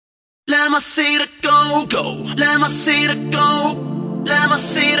Let me see the go go. Let me see the go. Let me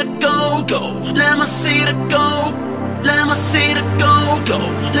see the go go. Let me see the go. Let me see the go go.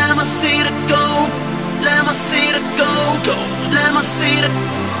 Let me see the go. Let me see the go go. Let me see the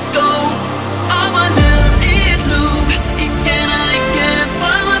go.